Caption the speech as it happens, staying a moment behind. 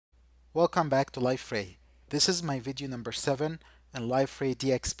Welcome back to Liferay. This is my video number 7 in Liferay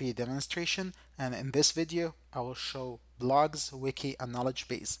DXP demonstration, and in this video I will show blogs, wiki, and knowledge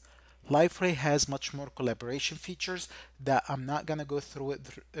base. Liferay has much more collaboration features that I'm not gonna go through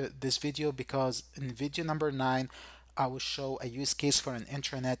this video because in video number 9 I will show a use case for an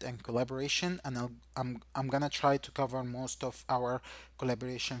intranet and collaboration, and I'm gonna try to cover most of our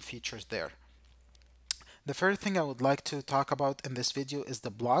collaboration features there. The first thing I would like to talk about in this video is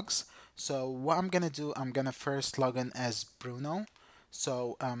the blogs. So what I'm gonna do, I'm gonna first log in as Bruno.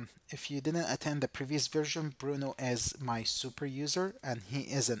 So if you didn't attend the previous version, Bruno is my super user and he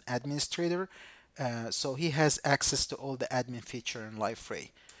is an administrator. So he has access to all the admin feature in Liferay.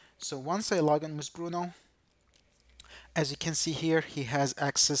 So once I log in with Bruno, as you can see here, he has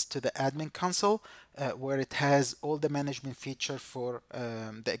access to the admin console where it has all the management feature for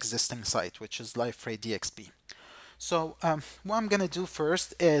the existing site, which is Liferay DXP. So what I'm going to do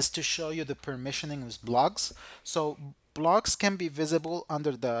first is to show you the permissioning with blogs. So blogs can be visible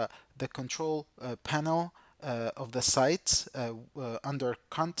under the control panel of the site. Under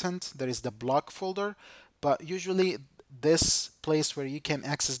content, there is the blog folder, but usually this place where you can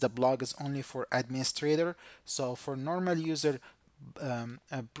access the blog is only for administrator. So for normal user,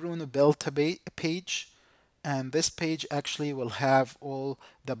 Bruno built a page, and this page actually will have all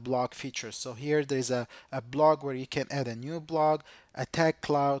the blog features. So here there's a blog where you can add a new blog, a tag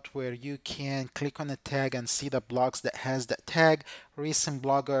cloud where you can click on a tag and see the blogs that has that tag, recent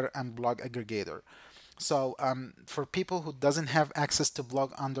blogger, and blog aggregator. So for people who doesn't have access to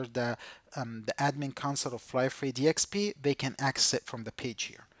blog under the admin console of Liferay DXP, they can access it from the page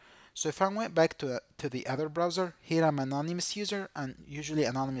here. So if I went back to the other browser, here I'm an anonymous user, and usually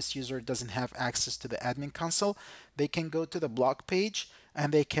anonymous user doesn't have access to the admin console. They can go to the blog page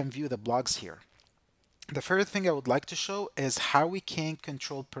and they can view the blogs here. The first thing I would like to show is how we can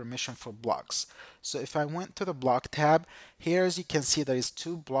control permission for blogs. So if I went to the blog tab, here as you can see there is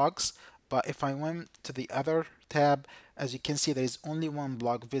two blogs, but if I went to the other tab, as you can see there is only one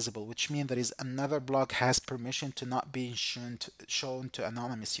blog visible, which means there is another blog has permission to not be shown to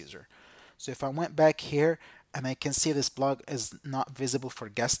anonymous user. So if I went back here and I can see this blog is not visible for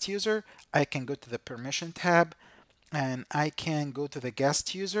guest user, I can go to the permission tab and I can go to the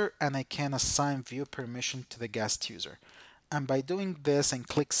guest user and I can assign view permission to the guest user. And by doing this and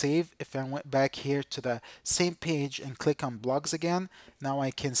click save, if I went back here to the same page and click on blogs again, now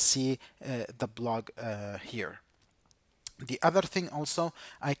I can see the blog here. The other thing also,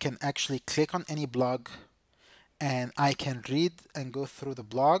 I can actually click on any blog and I can read and go through the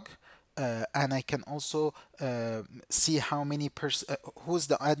blog. And I can also see how many who's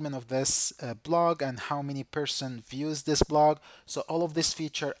the admin of this blog and how many person views this blog. So all of this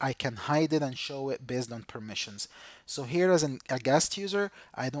feature I can hide it and show it based on permissions. So here as a guest user,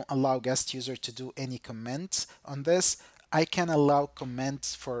 I don't allow guest user to do any comments on this. I can allow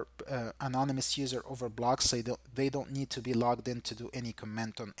comments for anonymous user over blogs, so they don't need to be logged in to do any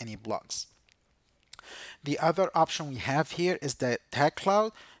comment on any blogs. The other option we have here is the tag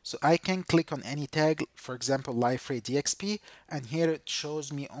cloud. So I can click on any tag, for example, Liferay DXP, and here it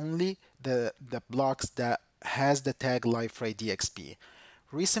shows me only the blogs that has the tag Liferay DXP.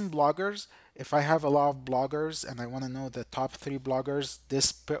 Recent bloggers, if I have a lot of bloggers and I want to know the top 3 bloggers,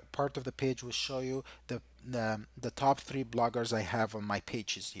 this part of the page will show you the top 3 bloggers I have on my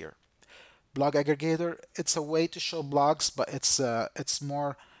pages here. Blog aggregator, it's a way to show blogs, but it's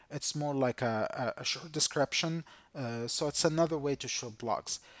more like a short description. So it's another way to show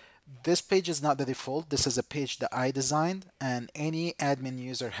blogs. This page is not the default. This is a page that I designed, and any admin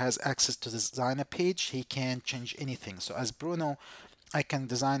user has access to design a page. He can change anything. So as Bruno, I can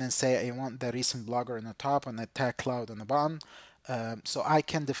design and say I want the recent blogger on the top and the tag cloud on the bottom. So I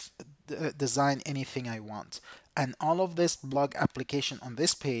can design anything I want. And all of this blog application on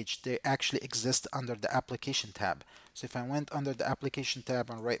this page, they actually exist under the application tab. So if I went under the application tab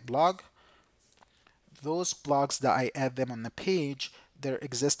and write blog, those blogs that I add them on the page, they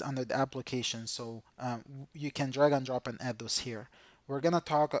exist under the application. So you can drag and drop and add those here. We're gonna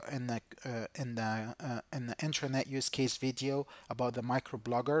talk in the intranet use case video about the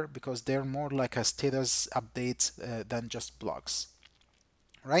microblogger because they're more like a status update than just blogs,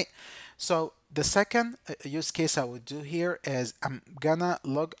 right? So the second use case I would do here is I'm gonna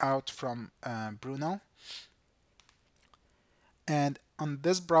log out from Bruno, and on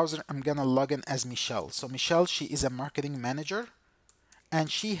this browser I'm gonna log in as Michelle. So Michelle, she is a marketing manager and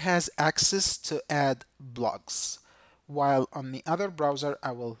she has access to add blogs. While on the other browser,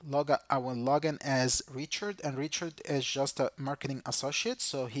 I will log in as Richard, and Richard is just a marketing associate.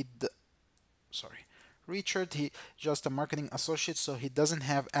 So Richard, he just a marketing associate, so he doesn't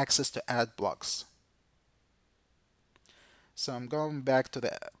have access to add blogs. So I'm going back to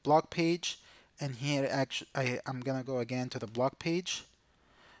the blog page, and here actually I'm gonna go again to the blog page.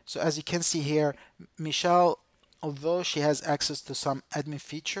 So as you can see here, Michelle, although she has access to some admin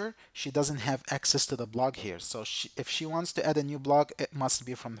feature, she doesn't have access to the blog here. So if she wants to add a new blog, it must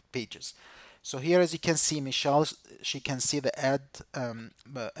be from the pages. So here, as you can see, Michelle, she can see the add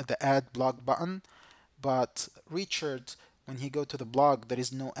blog button, but Richard, when he go to the blog, there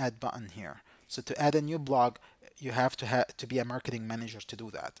is no add button here. So to add a new blog, you have to be a marketing manager to do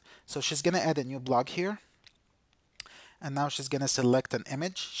that. So she's gonna add a new blog here, and now she's gonna select an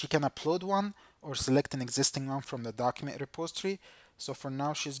image. She can upload one or select an existing one from the document repository. So for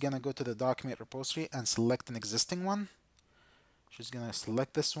now, she's gonna go to the document repository and select an existing one. She's gonna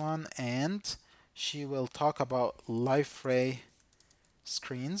select this one, and she will talk about Liferay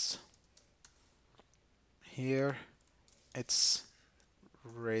screens. Here, it's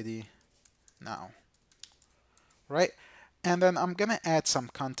ready now, right? And then I'm gonna add some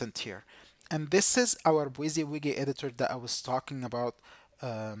content here. And this is our WYSIWYG editor that I was talking about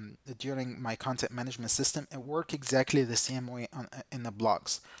during my content management system. It works exactly the same way in the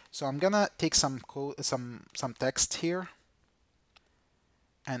blogs. So I'm gonna take some code, some text here,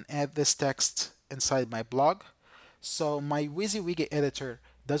 and add this text inside my blog. So my WYSIWYG editor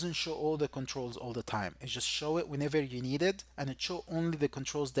doesn't show all the controls all the time. It just show it whenever you need it, and it show only the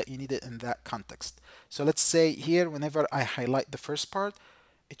controls that you needed in that context. So let's say here, whenever I highlight the first part,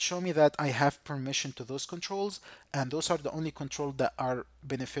 it show me that I have permission to those controls, and those are the only controls that are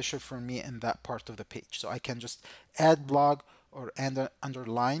beneficial for me in that part of the page. So I can just add blog or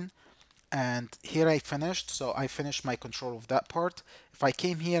underline, and here I finished. So I finished my control of that part. If I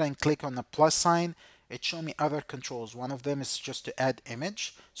came here and click on the plus sign, it show me other controls. One of them is just to add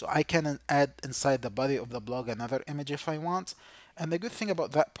image, so I can add inside the body of the blog another image if I want. And the good thing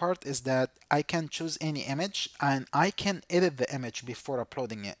about that part is that I can choose any image, and I can edit the image before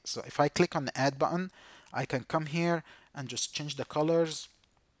uploading it. So if I click on the add button, I can come here and just change the colors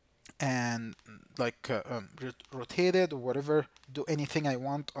and like rotate it or whatever, do anything I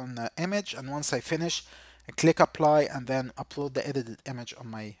want on the image. And once I finish, I click apply and then upload the edited image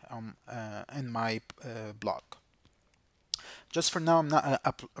on my in my blog. Just for now,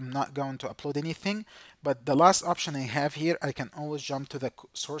 I'm not going to upload anything, but the last option I have here, I can always jump to the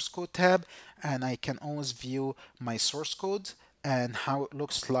source code tab, and I can always view my source code and how it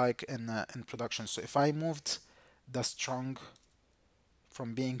looks like in production. So if I moved the strong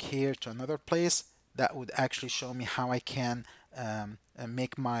from being here to another place, that would actually show me how I can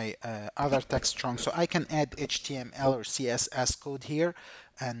make my other text strong. So I can add HTML or CSS code here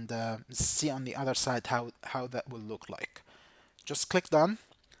and see on the other side how that will look like. Just click done.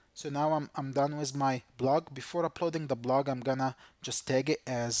 So now I'm done with my blog. Before uploading the blog, I'm gonna just tag it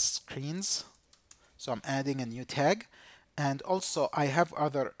as screens. So I'm adding a new tag. And also I have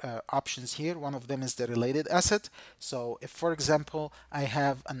other options here. One of them is the related asset. So if, for example, I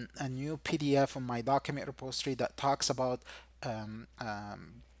have a new PDF on my document repository that talks about the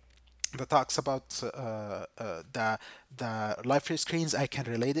Liferay screens, I can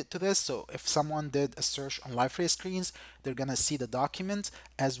relate it to this. So if someone did a search on Liferay screens, they're gonna see the document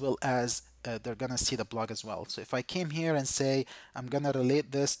as well as they're gonna see the blog as well. So if I came here and say I'm gonna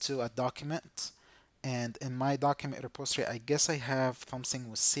relate this to a document, and in my document repository, I guess I have something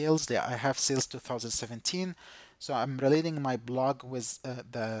with sales. Yeah, I have sales 2017. So I'm relating my blog with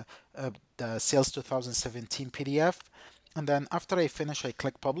the sales 2017 PDF. And then after I finish, I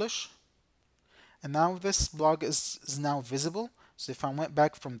click publish. And now this blog is now visible. So if I went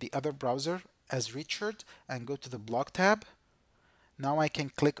back from the other browser as Richard and go to the blog tab, now I can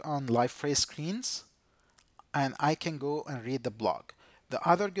click on Liferay screens and I can go and read the blog. The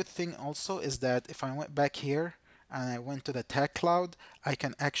other good thing also is that if I went back here and I went to the tag cloud, I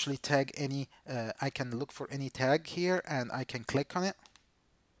can actually tag any, I can look for any tag here and I can click on it.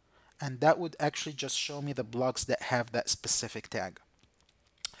 And that would actually just show me the blogs that have that specific tag.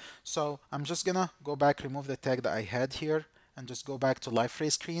 So I'm just gonna go back, remove the tag that I had here, and just go back to Liferay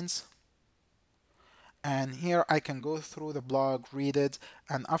screens. And here I can go through the blog, read it,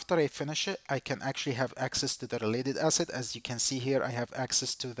 and after I finish it, I can actually have access to the related asset. As you can see here, I have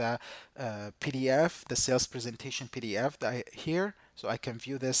access to the PDF, the sales presentation PDF here, so I can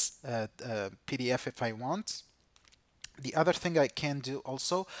view this PDF if I want. The other thing I can do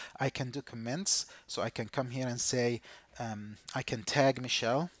also, I can do comments. So I can come here and say, I can tag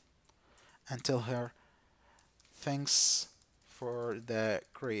Michelle and tell her, thanks for the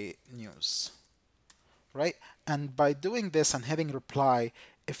great news. Right? And by doing this and hitting reply,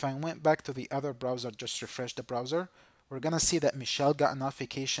 if I went back to the other browser, just refresh the browser, we're gonna see that Michelle got a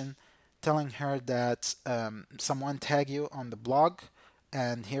notification telling her that someone tagged you on the blog,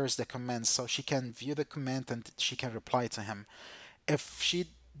 and here's the comment. So she can view the comment and she can reply to him. If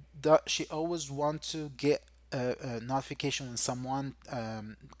she always want to get a notification when someone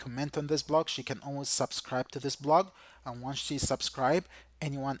comment on this blog, she can always subscribe to this blog, and once she subscribe,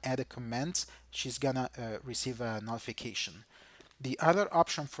 anyone add a comment, she's gonna receive a notification. The other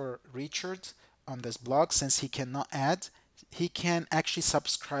option for Richard on this blog, since he cannot add, he can actually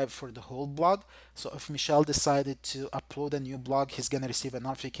subscribe for the whole blog. So if Michelle decided to upload a new blog, he's gonna receive a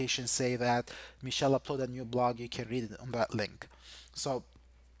notification say that Michelle uploaded a new blog, you can read it on that link. So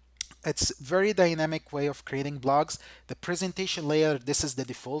it's very dynamic way of creating blogs. The presentation layer, this is the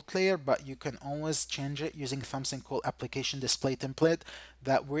default layer, but you can always change it using something called application display template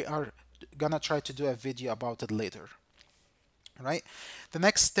that we are gonna try to do a video about it later. Right? The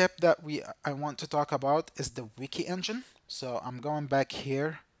next step that I want to talk about is the wiki engine. So I'm going back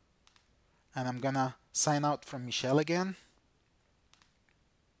here and I'm gonna sign out from Michelle again,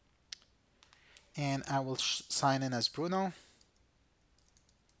 and I will sign in as Bruno.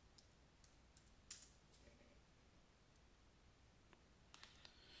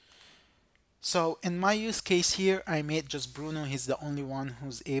 So in my use case here, I made just Bruno. He's the only one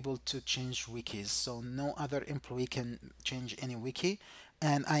who's able to change wikis. So no other employee can change any wiki.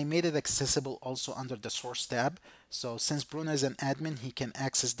 And I made it accessible also under the source tab. So since Bruno is an admin, he can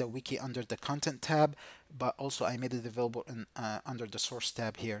access the wiki under the content tab, but also I made it available under the source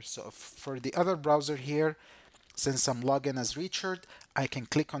tab here. So for the other browser here, since I'm logged in as Richard, I can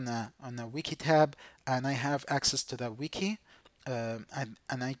click on the wiki tab and I have access to the wiki, and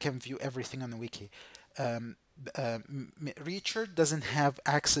I can view everything on the wiki. Um, Richard doesn't have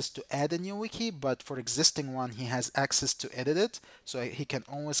access to add a new wiki, but for existing one, he has access to edit it. So he can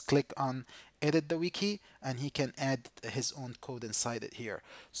always click on edit the wiki and he can add his own code inside it here.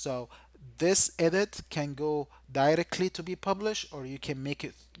 So this edit can go directly to be published, or you can make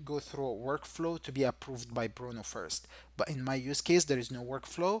it go through a workflow to be approved by Bruno first. But in my use case, there is no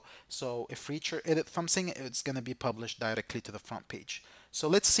workflow. So if Reacher edits something, it's going to be published directly to the front page. So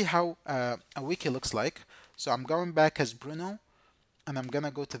let's see how a wiki looks like. So I'm going back as Bruno and I'm going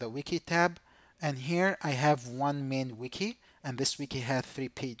to go to the wiki tab. And here I have one main wiki, and this wiki has 3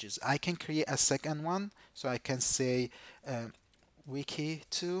 pages. I can create a second one. So I can say wiki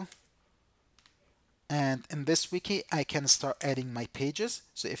 2. And in this wiki, I can start adding my pages.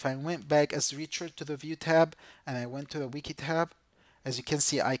 So if I went back as Richard to the view tab and I went to the wiki tab, as you can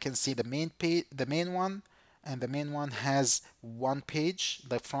see, I can see the main page, the main one, and the main one has one page,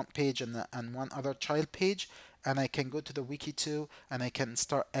 the front page, and one other child page. And I can go to the wiki too, and I can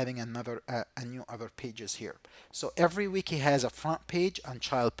start adding another a new other pages here. So every wiki has a front page and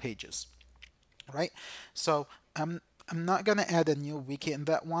child pages, right? So I'm not gonna add a new wiki in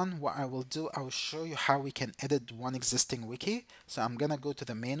that one. What I will do, I will show you how we can edit one existing wiki. So I'm gonna go to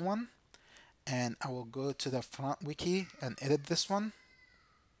the main one and I will go to the front wiki and edit this one.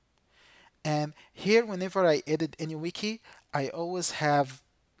 And here, whenever I edit any wiki, I always have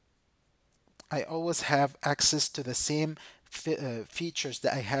access to the same features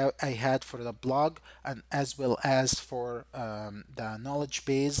that I had for the blog, and as well as for the knowledge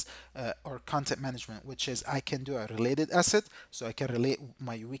base or content management, which is I can do a related asset, so I can relate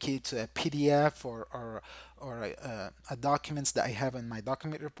my wiki to a PDF or a documents that I have in my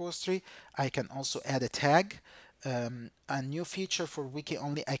document repository. I can also add a tag. A new feature for wiki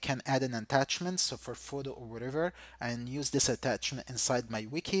only, I can add an attachment, so for photo or whatever, and use this attachment inside my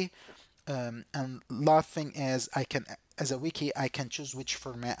wiki. And last thing is I can, as a wiki, I can choose which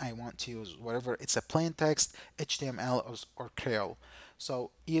format I want to use, whatever it's a plain text, HTML, or Creole.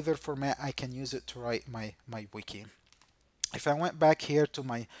 So either format I can use it to write my wiki. If I went back here to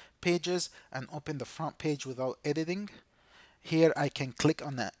my pages and open the front page without editing, here I can click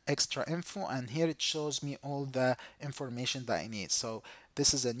on the extra info, and here it shows me all the information that I need. So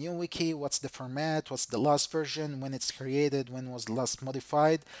this is a new wiki, what's the format, what's the last version, when it's created, when was last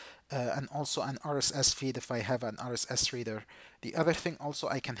modified, and also an RSS feed if I have an RSS reader. The other thing also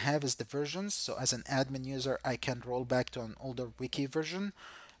I can have is the versions. So as an admin user, I can roll back to an older wiki version.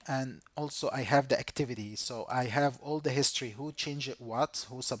 And also I have the activity, so I have all the history, who changed it, what,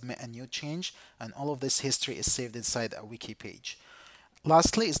 who submit a new change, and all of this history is saved inside a wiki page.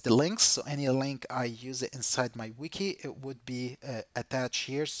 Lastly is the links. So any link I use it inside my wiki, it would be attached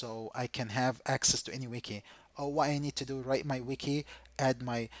here, so I can have access to any wiki. All what I need to do, write my wiki, add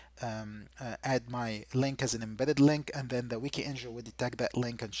my link as an embedded link, and then the wiki engine will detect that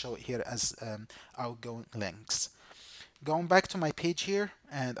link and show it here as outgoing links. Going back to my page here,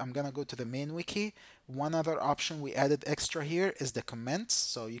 and I'm gonna go to the main wiki. One other option we added extra here is the comments.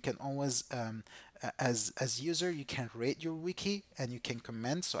 So you can always, as user, you can rate your wiki and you can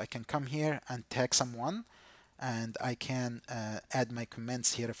comment. So I can come here and tag someone, and I can add my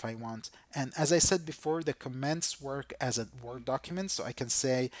comments here if I want. And as I said before, the comments work as a Word document, so I can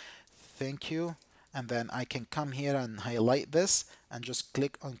say thank you, and then I can come here and highlight this and just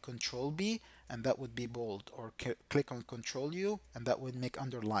click on Control B, and that would be bold, or click on Control U, and that would make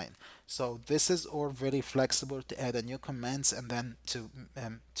underline. So this is all very flexible to add a new comments, and then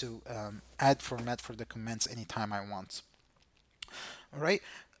add format for the comments anytime I want. All right.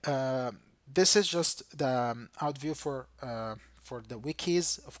 Uh, this is just the out view for the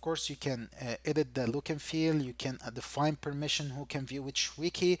wikis. Of course, you can edit the look and feel. You can define permission, who can view which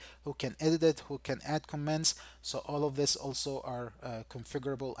wiki, who can edit it, who can add comments. So all of this also are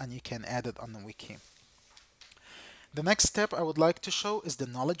configurable, and you can add it on the wiki. The next step I would like to show is the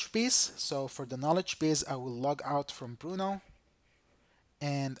knowledge base. So for the knowledge base, I will log out from Bruno,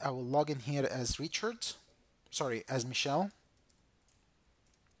 and I will log in here as Richard. Sorry, as Michelle.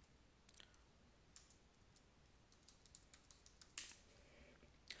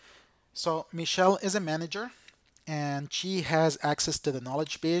 So Michelle is a manager, and she has access to the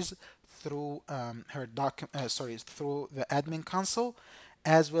knowledge base through through the admin console,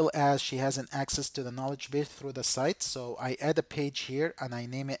 as well as she has an access to the knowledge base through the site. So I add a page here and I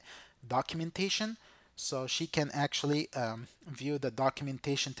name it documentation. So she can actually view the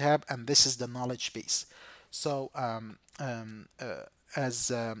documentation tab, and this is the knowledge base. So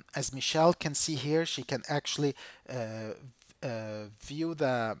as Michelle can see here, she can actually view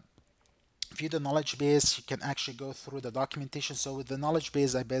the knowledge base. You can actually go through the documentation. So with the knowledge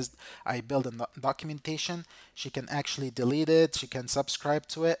base, I build a documentation. She can actually delete it. She can subscribe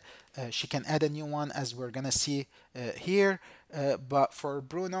to it. She can add a new one, as we're gonna see here. But for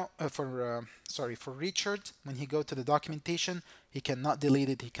Bruno, for Richard, when he go to the documentation, he cannot delete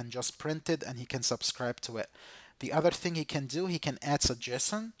it. He can just print it and he can subscribe to it. The other thing he can do, he can add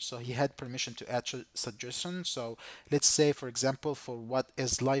suggestion. So he had permission to add suggestion. So let's say, for example, for what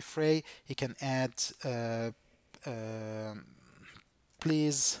is Liferay, he can add, uh,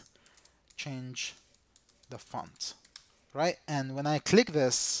 please change the font, right? And when I click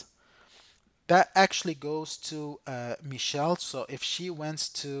this, that actually goes to Michelle. So if she went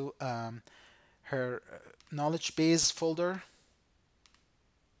to her knowledge base folder,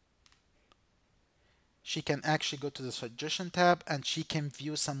 she can actually go to the suggestion tab, and she can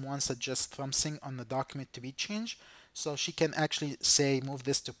view someone suggest something on the document to be changed. So she can actually say move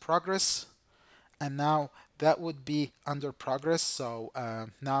this to progress, and now that would be under progress. So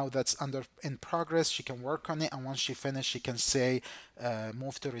now that's in progress. She can work on it, and once she finishes, she can say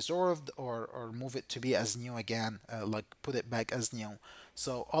move to resolved, or move it to be as new again, like put it back as new.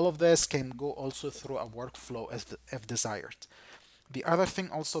 So all of this can go also through a workflow if desired. The other thing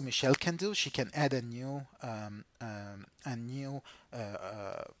also Michelle can do, she can add a new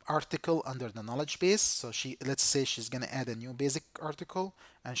article under the knowledge base. So let's say she's gonna add a new basic article,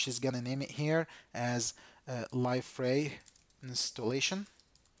 and she's gonna name it here as Liferay installation.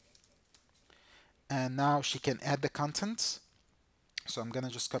 And now she can add the content. So I'm gonna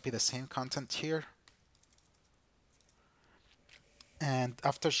just copy the same content here. And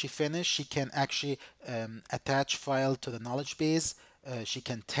after she finishes, she can actually attach file to the knowledge base. She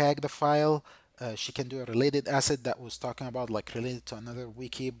can tag the file. She can do a related asset that was talking about, like related to another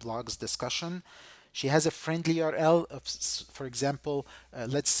wiki blogs discussion. She has a friendly URL of, for example,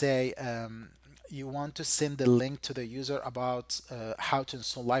 let's say you want to send the link to the user about how to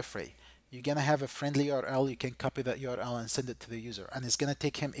install Liferay. You're gonna have a friendly URL. You can copy that URL and send it to the user, and it's gonna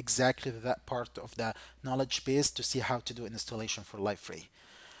take him exactly to that part of the knowledge base to see how to do installation for Liferay.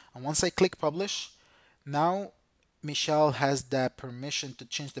 And once I click publish, now Michelle has the permission to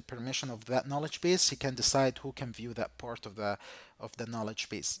change the permission of that knowledge base. He can decide who can view that part of the knowledge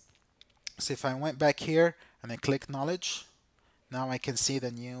base. So if I went back here and I click knowledge, now I can see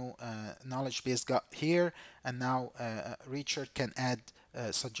the new knowledge base got here, and now Richard can add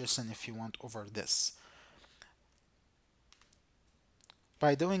suggestion if you want over this.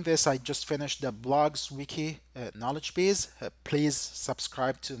 By doing this, I just finished the blogs wiki knowledge base. Please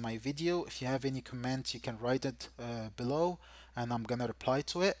subscribe to my video. If you have any comments, you can write it below, and I'm gonna reply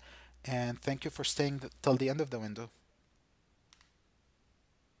to it. And thank you for staying till the end of the window.